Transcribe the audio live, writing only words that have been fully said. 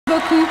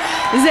Beaucoup,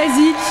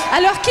 Zazie.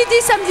 Alors, qui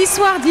dit samedi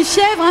soir dit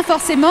fièvre, hein,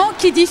 forcément.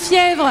 Qui dit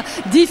fièvre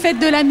dit fête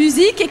de la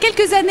musique. Et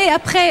quelques années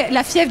après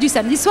la fièvre du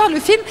samedi soir, le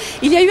film,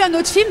 il y a eu un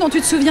autre film dont tu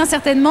te souviens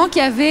certainement,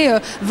 qui avait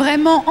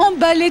vraiment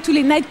emballé tous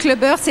les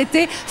nightclubbers.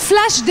 C'était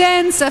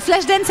Flashdance.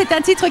 Flashdance, c'est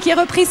un titre qui est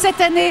repris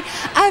cette année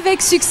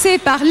avec succès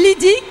par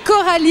Lydie,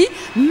 Coralie,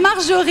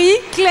 Marjorie,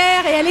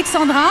 Claire et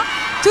Alexandra.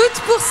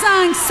 Toutes pour 5.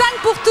 5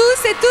 pour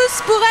tous et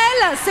tous pour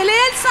elles. C'est les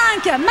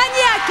L5.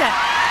 Maniac.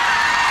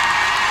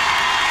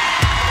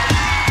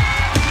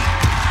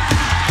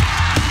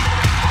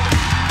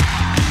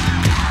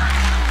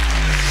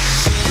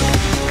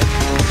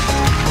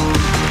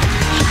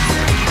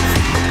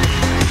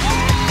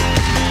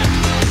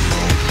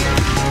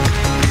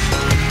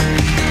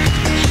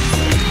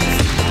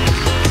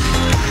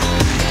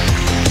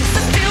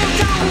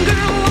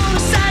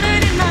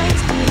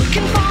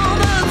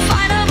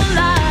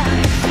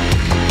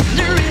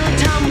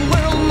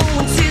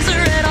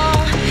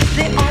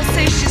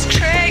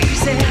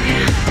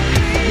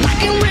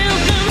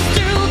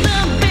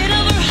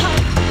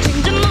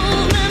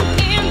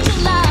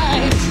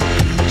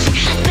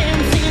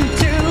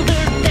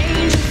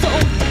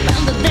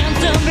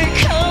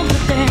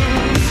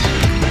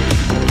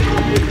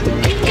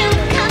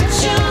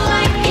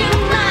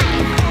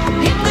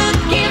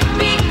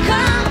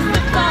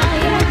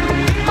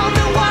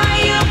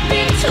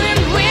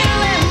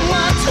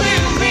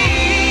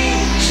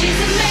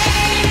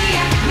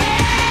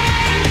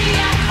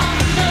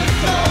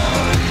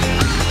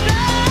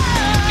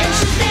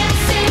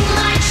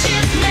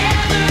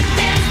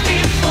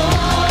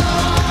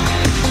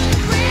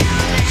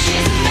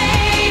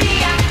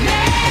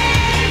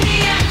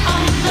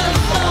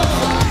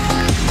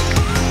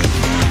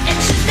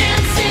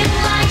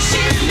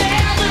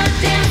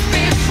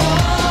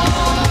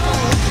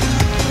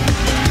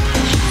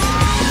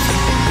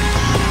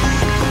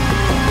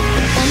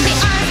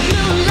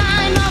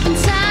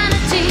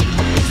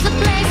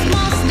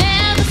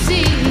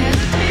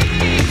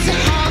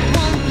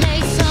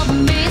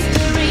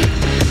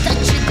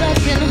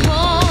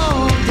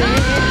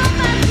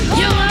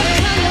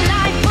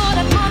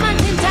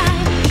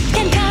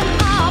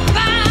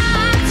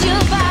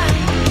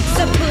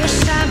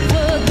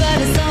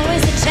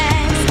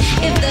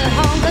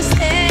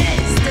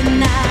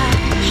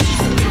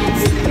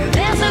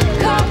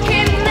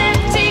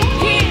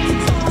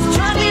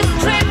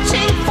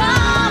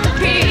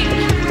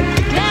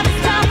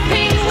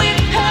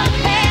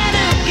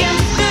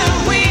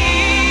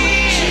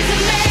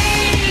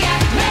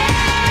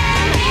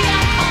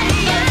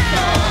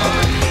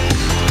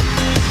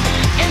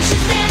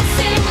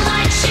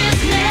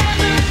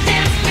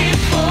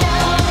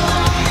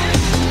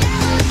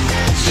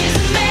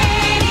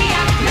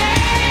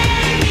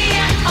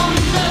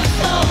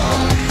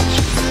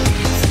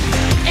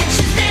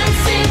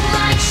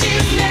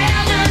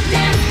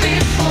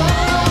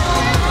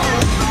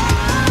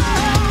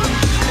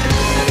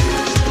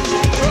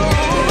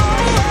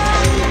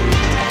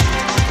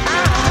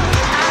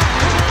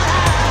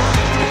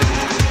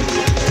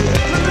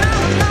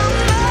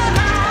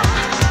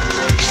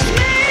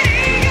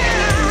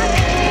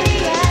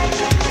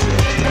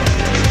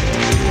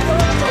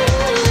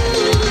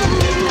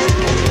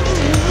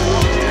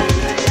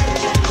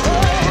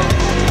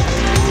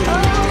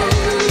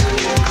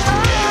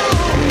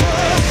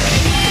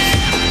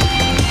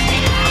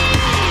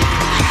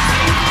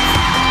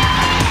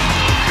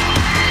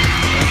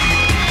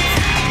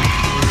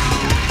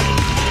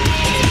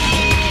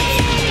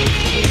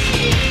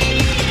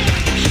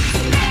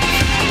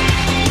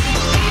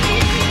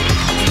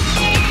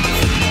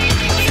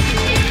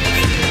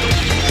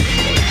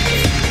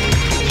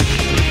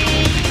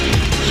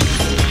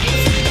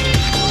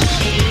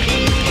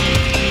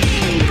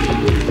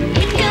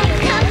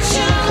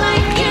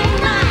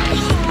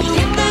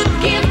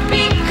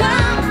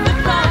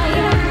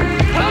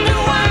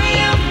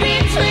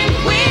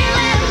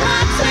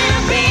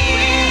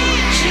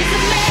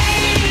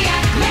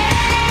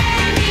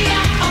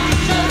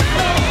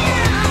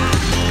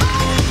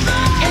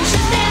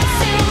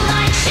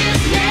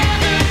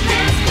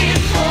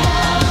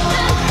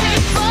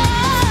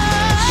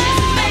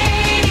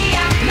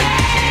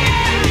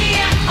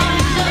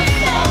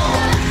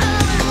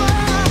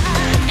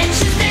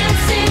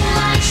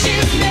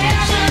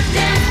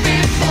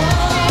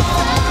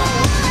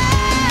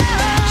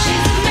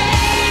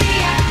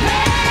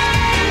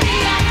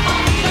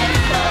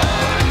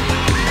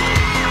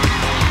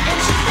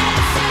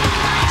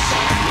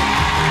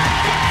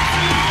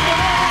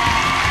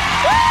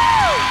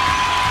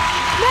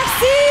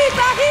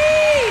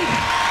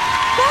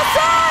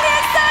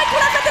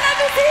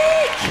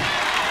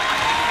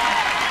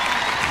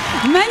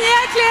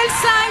 Maniac, les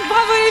L5,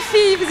 bravo les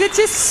filles, vous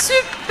étiez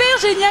super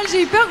génial,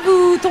 j'ai eu peur que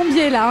vous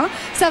tombiez là. Hein.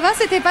 Ça va,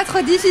 c'était pas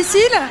trop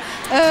difficile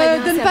bien,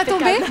 de ne pas impeccable.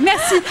 tomber.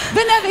 Merci.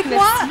 Venez avec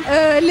moi,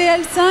 les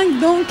L5,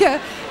 donc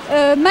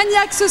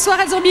Maniac ce soir,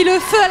 elles ont mis le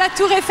feu à la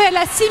Tour Eiffel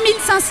à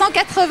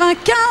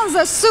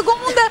 6595 secondes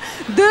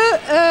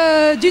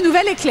du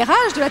nouvel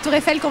éclairage de la Tour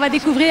Eiffel qu'on va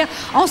découvrir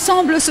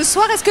ensemble ce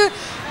soir. Est-ce que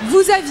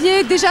vous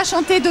aviez déjà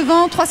chanté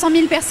devant 300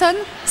 000 personnes?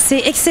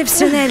 C'est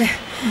exceptionnel.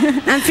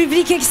 Un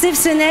public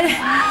exceptionnel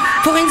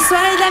pour une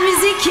soirée de la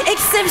musique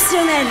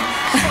exceptionnelle.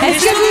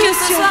 Est-ce que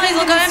ce soir, ils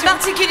ont quand même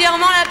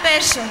particulièrement la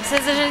pêche.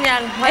 C'est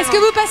génial. Est-ce que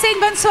vous passez une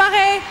bonne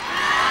soirée?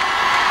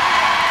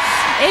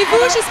 Et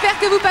vous, j'espère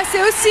que vous passez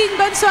aussi une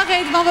bonne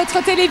soirée devant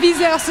votre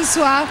téléviseur ce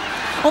soir.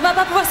 On va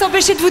pas pouvoir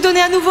s'empêcher de vous donner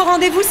un nouveau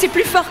rendez-vous, c'est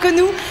plus fort que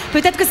nous.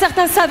 Peut-être que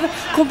certains savent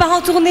qu'on part en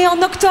tournée en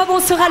octobre.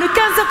 On sera le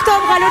 15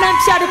 octobre à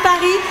l'Olympia de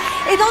Paris.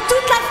 Et dans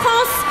toute la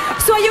France,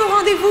 soyez au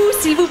rendez-vous,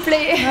 s'il vous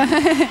plaît.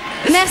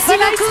 Merci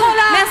Voilà, beaucoup.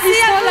 Merci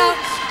à vous.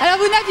 Alors,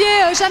 vous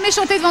n'aviez jamais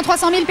chanté devant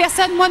 300 000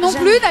 personnes, moi non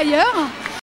plus d'ailleurs.